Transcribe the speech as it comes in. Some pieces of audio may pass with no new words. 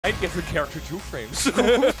I'd give your character 2 frames.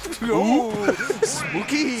 Ooh,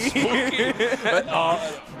 spooky. But,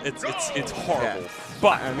 it's horrible. Yeah.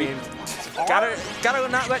 But I mean, gotta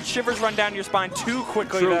not let shivers run down your spine too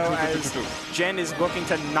quickly, though, as Gen is looking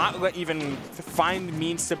to not even find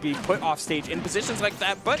means to be put off stage in positions like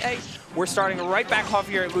that. But hey, we're starting right back off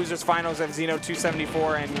here at Losers Finals of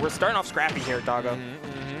Xeno274, and we're starting off scrappy here, Doggo.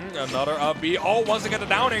 Another up B. Oh, once again the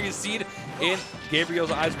down air. You see it in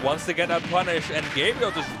Gabriel's eyes once they get unpunished. And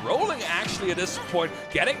Gabriel just rolling actually at this point,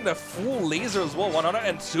 getting the full laser as well.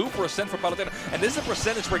 102% for Palutena. And this is a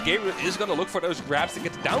percentage where Gabriel is going to look for those grabs to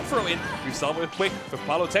get the down throw in. We saw it quick for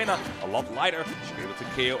Palutena. A lot lighter. She's able to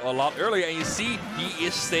KO a lot earlier. And you see he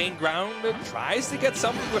is staying grounded. Tries to get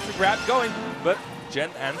something with the grab going. But Gen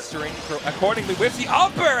answering accordingly with the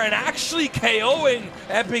upper and actually KOing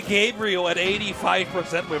Epic Gabriel at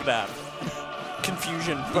 85% with that.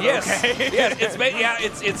 Confusion. But yes, okay.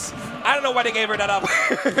 yes, it's. I don't know why they gave her that up.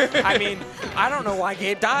 I mean, I don't know why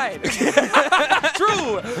Gabe died.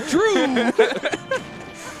 True.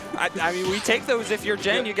 I mean, we take those if you're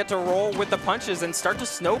Gen. You get to roll with the punches and start to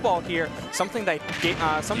snowball here. Something that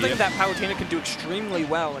that Palutena can do extremely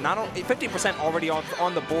well. And not only 50% already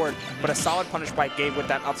on the board, but a solid punish by Gabe with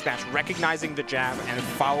that up smash, recognizing the jab and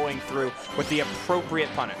following through with the appropriate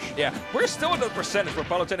punish. Yeah, we're still at the percentage where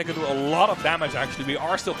Palutena can do a lot of damage. Actually, we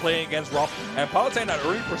are still playing against Rob, and Palutena at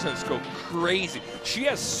early percentage go crazy. She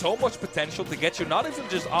has so much potential to get you not even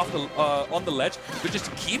just off the on the ledge, but just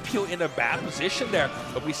to keep you in a bad position there.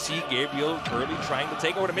 But we see Gabriel early trying to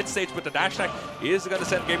take over the mid stage, but the dash attack is going to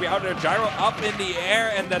send Gabriel out there. Gyro up in the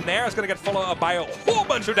air, and then Nair is going to get followed up by a whole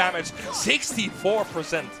bunch of damage.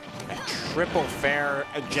 64%. Triple fair.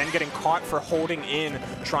 Gen getting caught for holding in,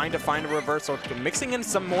 trying to find a reversal, mixing in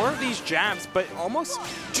some more of these jabs, but almost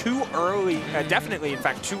too early. Definitely, in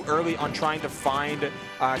fact, too early on trying to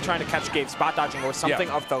catch Gabe spot dodging or something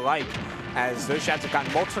of the like. As those jabs have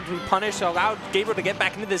gotten multiply punished, allowed Gabriel to get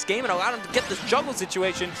back into this game and allowed him to get this juggle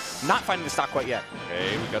situation. Not finding the stock quite yet.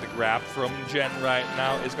 Okay, we got a grab from Gen right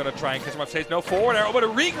now. Is going to try and catch him off stage. No forward arrow, but a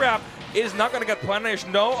re-grab is not going to get punished.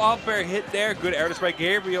 No up air hit there. Good air dodge by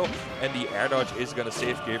Gabriel. And the air dodge is going to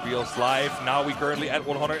save Gabriel's life. Now we currently at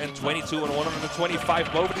 122 and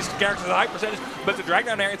 125. Both of these characters at a high percentage. But the drag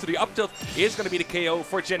down air into the up tilt is going to be the KO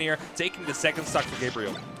for Gen here, taking the second stock for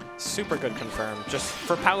Gabriel. Super good confirm, just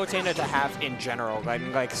for Palutena to have in general.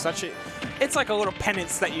 Like such a, it's like a little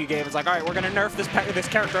penance that you gave. It's like, all right, we're gonna nerf this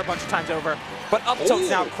character a bunch of times over, but up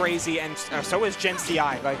tilt's now crazy, and so is Gen's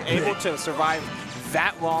DI. Like able to survive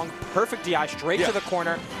that long, perfect DI straight to the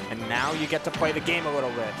corner, and now you get to play the game a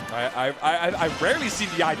little bit. I rarely see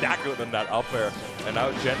DI that good than that up there, and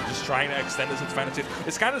now Gen just trying to extend this advantage.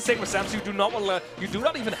 It's kind of the same with Samson. You do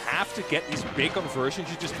not even have to get these big conversions.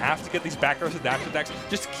 You just have to get these back airs and dash attacks,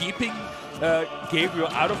 just keeping Gabriel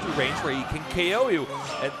out of the range where he can KO you.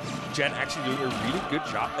 And Gen actually doing a really good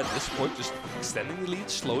job at this point, just extending the lead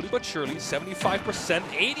slowly but surely. 75%,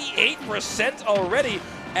 88% already.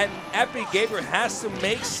 And Epic Gabriel has to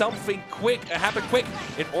make something quick, happen quick,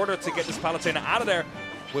 in order to get this Palutena out of there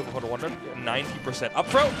with 190% up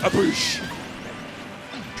throw. A boosh.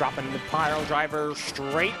 Dropping the pile driver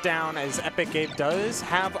straight down, as Epic Gabe does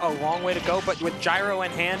have a long way to go, but with gyro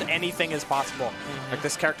in hand, anything is possible. Like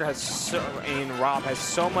this character has Rob has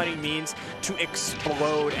so many means to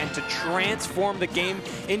explode and to transform the game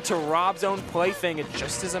into Rob's own plaything. It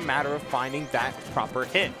just is a matter of finding that proper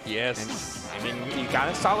hit. Yes. And, I mean, you got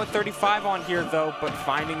a solid 35 on here though, but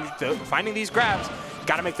finding these grabs,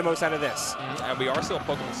 gotta make the most out of this. And we are still in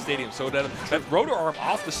Pokemon Stadium, so that rotor arm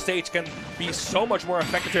off the stage can be so much more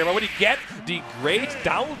effective here. But when you get the great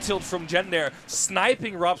down tilt from Gen there,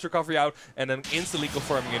 sniping Rob's recovery out, and then instantly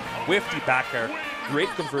confirming it with the back air. Great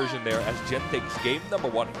conversion there as Gen takes game number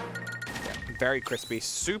 1. Very crispy,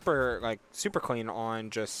 super clean on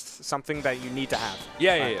just something that you need to have.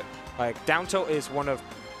 Yeah. Like down tilt is one of.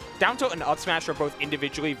 Down tilt and up smash are both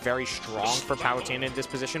individually very strong for Palutena in this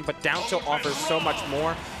position, but down tilt offers so much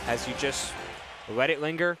more as you just let it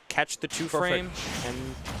linger, catch the 2 frame, and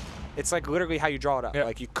it's like literally how you draw it up.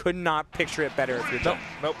 Like you could not picture it better if you're done.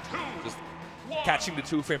 Nope. Just catching the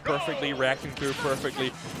 2 frame perfectly, reacting through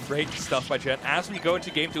perfectly. Great stuff by Gen. As we go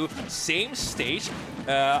into game 2, same stage.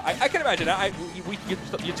 I can imagine.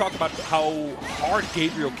 You talk about how hard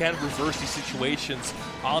Gabriel can reverse these situations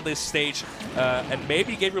on this stage, and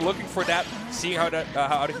maybe Gabriel looking for that, seeing how they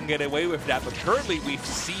can get away with that. But currently, we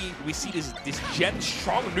see this Gen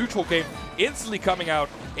strong neutral game instantly coming out.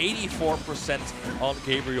 84% on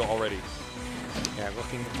Gabriel already. Yeah,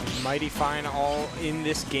 looking mighty fine all in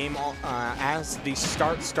this game as the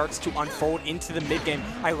starts to unfold into the mid game.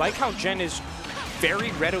 I like how Gen is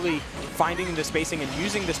very readily finding the spacing and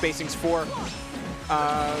using the spacings for.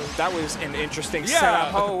 That was an interesting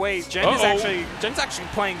setup. Oh wait, Gen's actually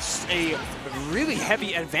playing a really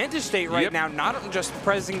heavy advantage state right now. Not just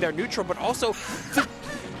pressing their neutral, but also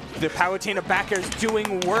the Palutena back air is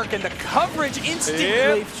doing work, and the coverage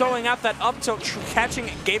instantly showing out that up tilt, catching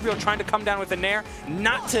Gabriel trying to come down with a nair.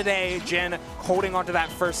 Not today. Gen holding onto that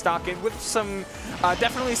first stock and with some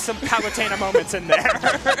definitely some Palutena moments in there.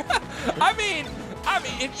 I mean,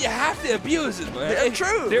 you have to abuse it, man. Yeah,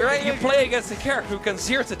 true. Right? You play against a character who can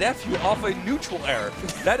 0 to death you off a neutral air.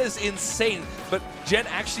 That is insane. But Gen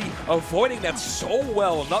actually avoiding that so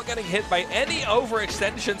well, not getting hit by any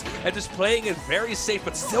overextensions, and just playing it very safe,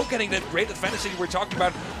 but still getting that great advantage that you were talking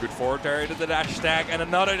about. Good forward there into the dash stack, and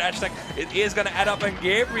another dash stack. It is going to add up, and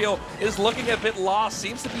Gabriel is looking a bit lost.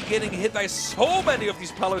 Seems to be getting hit by so many of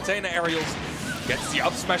these Palutena aerials. Gets the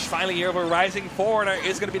up smash finally here, but rising forward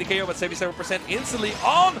is going to be the KO, but 77% instantly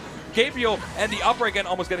on Gabriel, and the upper again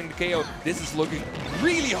almost getting the KO. This is looking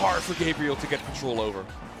really hard for Gabriel to get control over.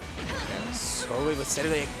 Slowly but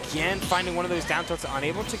steadily again finding one of those down tilts,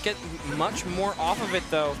 unable to get much more off of it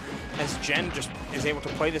though, as Gen just is able to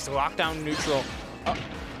play this lockdown neutral.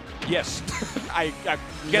 Yes.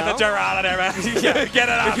 Get the dirt out of there, man. Get it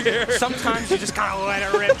out here. Sometimes you just gotta let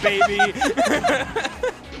it rip, baby.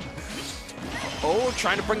 Oh,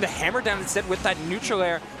 trying to bring the hammer down instead with that neutral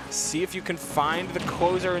air. See if you can find the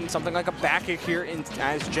closer in something like a back air here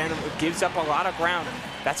as Gen gives up a lot of ground.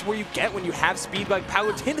 That's where you get when you have speed like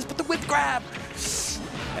Palutena's, but the whip grab.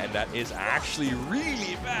 And that is actually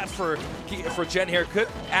really bad for Gen here. Could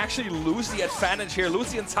actually lose the advantage here,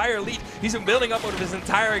 lose the entire lead. He's been building up out of his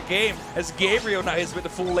entire game as Gabriel now is with the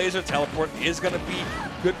full laser teleport is going to be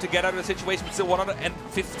good to get out of the situation, but still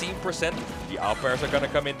 115%. The up airs are going to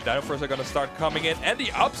come in, down airs are going to start coming in, and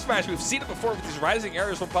the up smash, we've seen it before with these rising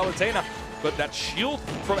areas from Palutena. But that shield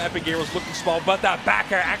from Epic Air was looking small, but that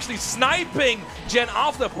back air actually sniping Gen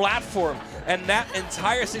off the platform. And that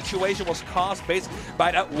entire situation was caused based by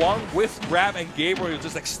that one whiff grab, and Gabriel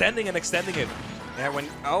just extending and extending it. Yeah,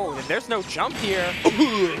 there's no jump here.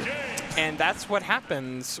 And that's what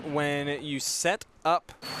happens when you set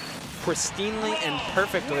up pristinely and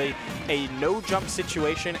perfectly a no-jump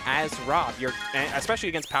situation as Rob. Especially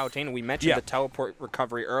against Palutena. We mentioned the teleport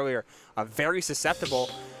recovery earlier. Very susceptible.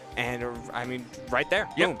 And, I mean, right there.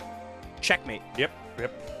 Boom. Checkmate. Yep.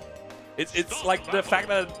 It's like the fact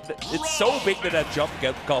that it's so big that that jump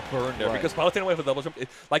got burned there. Because Palutena with a double jump,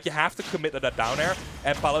 like you have to commit to that down air,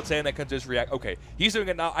 and Palutena can just react. Okay, he's doing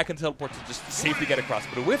it now. I can teleport to just safely get across.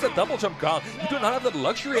 But with a double jump gone, you do not have that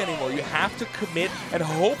luxury anymore. You have to commit and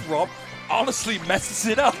hope Rob honestly messes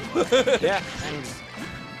it up. Yeah.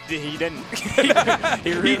 He didn't.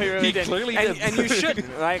 he really didn't. Clearly did. And you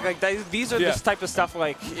shouldn't. These are this type of stuff.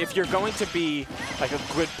 Like, if you're going to be like a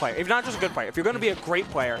good player, if not just a good player, if you're going to be a great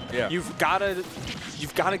player, you've got to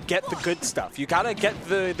get the good stuff. You got to get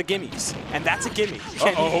the gimmies, and that's a gimme.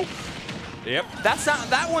 Yep.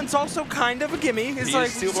 That one's also kind of a gimme. It's like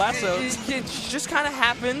steel lassos. It just kind of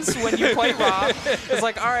happens when you play Rob. It's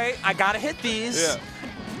like, all right, I gotta hit these. Yeah.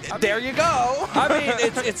 There you go. I mean,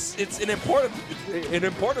 it's an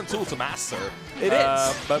important tool to master. It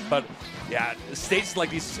is. But yeah, stages like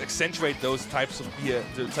these accentuate those types of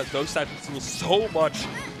tools so much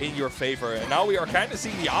in your favor. And now we are kind of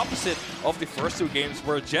seeing the opposite of the first two games,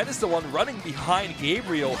 where Gen is the one running behind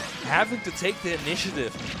Gabriel, having to take the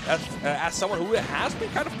initiative. As someone who has been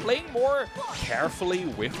kind of playing more carefully,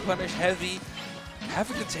 with punish heavy,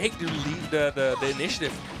 having to take the lead, the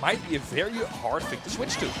initiative might be a very hard thing to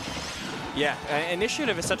switch to. Yeah,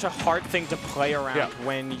 initiative is such a hard thing to play around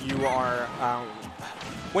when you are,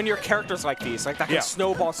 when you're characters like these, like that can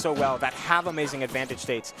snowball so well, that have amazing advantage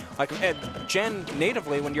states. Like Gen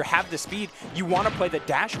natively, when you have the speed, you want to play the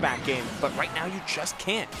dash back game, but right now you just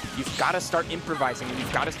can't. You've got to start improvising, and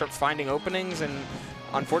you've got to start finding openings, and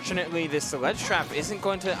unfortunately, this ledge trap isn't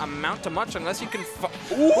going to amount to much unless you can.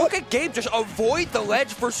 Look at Gabe just avoid the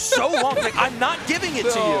ledge for so long. Like, I'm not giving it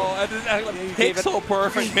to you. Pixel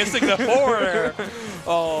perfect, missing the forward.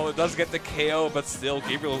 Oh, it does get the KO, but still,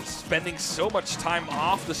 Gabriel spending so much time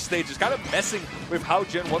off the stage. It's kind of messing with how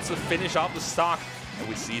Gen wants to finish off the stock. And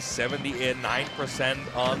we see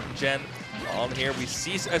 79% on Gen. On here, we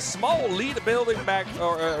see a small lead building back,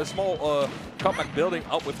 or a small comeback building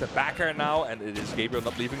up with the back air now, and it is Gabriel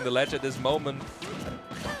not leaving the ledge at this moment.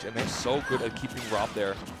 Gen is so good at keeping Rob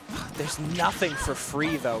there. There's nothing for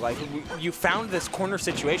free, though. Like, you found this corner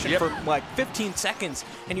situation for like 15 seconds,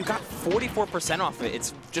 and you got 44% off of it.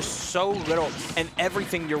 It's just so little, and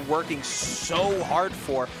everything you're working so hard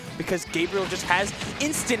for, because Gabriel just has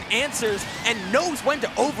instant answers and knows when to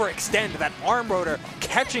overextend that arm rotor,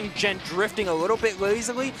 catching Gen drifting a little bit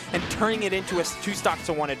lazily and turning it into a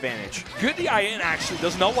 2-stock-to-1 advantage. Good DI in, actually.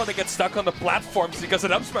 Does not want to get stuck on the platforms because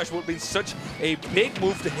an up smash would be such a big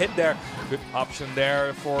move to hit there. Good option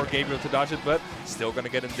there for Gabriel to dodge it, but still going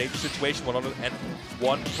to get in a dangerous situation.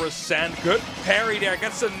 101%. Good parry there.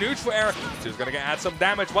 Gets the neutral air. So he's going to add some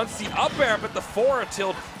damage. Once the up air, but the forward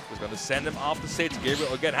tilt is going to send him off the stage.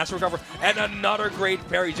 Gabriel again has to recover. And another great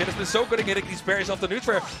parry. Gen has been so good at getting these parries off the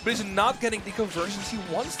neutral air, but he's not getting the conversions he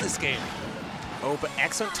wants this game. Oh, but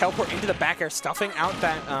excellent teleport into the back air, stuffing out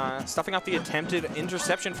the attempted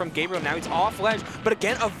interception from Gabriel. Now he's off ledge, but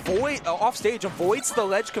again, off stage, avoids the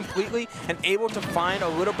ledge completely and able to find a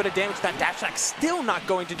little bit of damage. That dash attack still not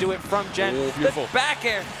going to do it from Gen. Oh, beautiful. The back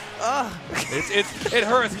air. It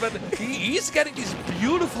hurts, but he's getting these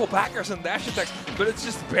beautiful back airs and dash attacks, but it's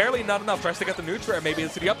just barely not enough. Tries to get the neutral air, maybe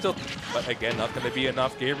into the up tilt, but again, not going to be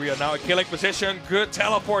enough. Gabriel now in killing position. Good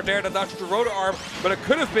teleport there to dodge the rotor arm, but it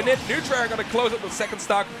could have been it. Neutral air going to close up the second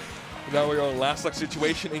stock. Now we're on last stock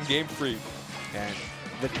situation in game 3. And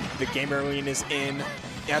the game arena is in.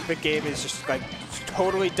 Epic Game is just like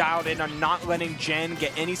totally dialed in on not letting Gen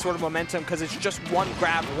get any sort of momentum because it's just one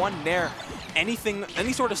grab, one nair. Any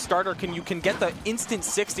sort of starter you can get the instant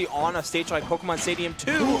 60 on a stage like Pokemon Stadium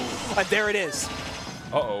 2. There it is.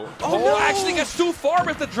 Uh-oh. Oh, no! Actually gets too far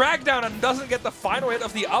with the drag down and doesn't get the final hit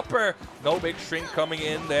of the upper. No big string coming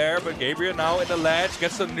in there, but Gabriel now in the ledge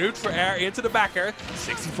gets the neutral air into the back air.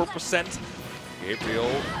 64%.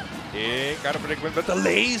 Gabriel in kind of predicament, but the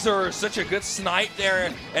laser, such a good snipe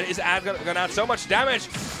there, and is gonna add so much damage,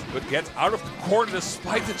 but gets out of the corner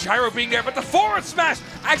despite the gyro being there, but the forward smash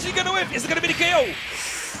actually gonna win. Is it gonna be the KO?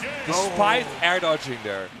 Despite air dodging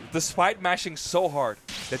there, despite mashing so hard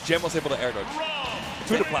that Gen was able to air dodge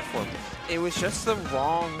to the platform. It was just the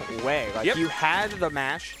wrong way. Like you had the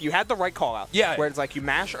mash, you had the right call out. Yeah. Where it's like you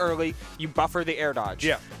mash early, you buffer the air dodge.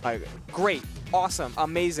 Yeah. Like great, awesome,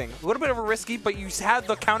 amazing. A little bit of a risky, but you had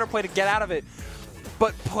the counterplay to get out of it.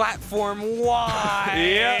 But platform, why?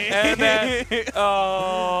 Yeah, and then,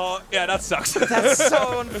 yeah, that sucks. That's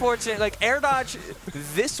so unfortunate. Like air dodge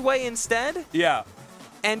this way instead. Yeah.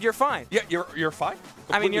 And you're fine. Yeah, you're fine.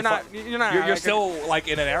 I mean, you're not. You're still like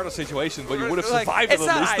in an air situation, but you would have survived. It's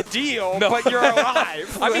not ideal, but you're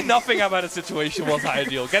alive. I mean, nothing about the situation was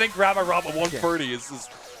ideal. Getting grab and rob at 130 is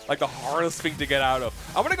like the hardest thing to get out of.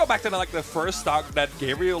 I want to go back to like the first stock that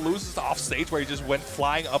Gabriel loses off stage, where he just went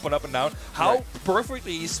flying up and down. How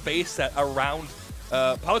perfectly he spaced that around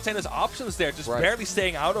Palutena's options there, just barely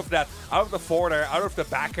staying out of that, out of the forward air, out of the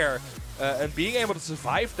back air, and being able to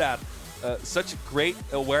survive that. Such great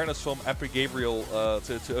awareness from Epic Gabriel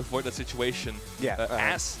to avoid that situation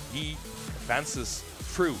as he advances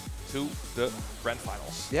through to the grand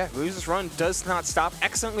finals. Yeah, Loses Run does not stop.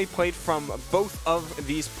 Excellently played from both of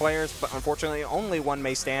these players, but unfortunately only one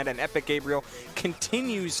may stand, and Epic Gabriel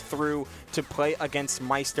continues through to play against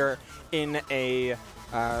Meister in a,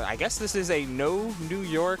 I guess this is a no New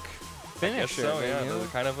York finish. So, yeah,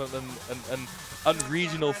 kind of an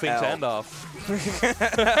unregional thing to end off.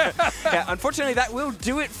 Yeah, unfortunately, that will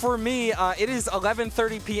do it for me. It is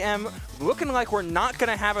 11:30 p.m. Looking like we're not going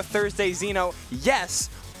to have a Thursday Xeno. Yes,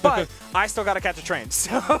 but I still got to catch a train.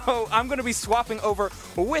 So I'm going to be swapping over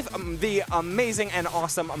with the amazing and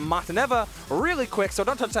awesome Mataneva really quick. So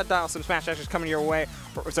don't touch that dial. Some Smash actions coming your way,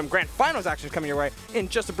 or some Grand Finals actions coming your way in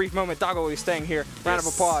just a brief moment. Doggo will be staying here. Round of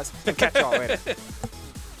applause, and catch y'all later.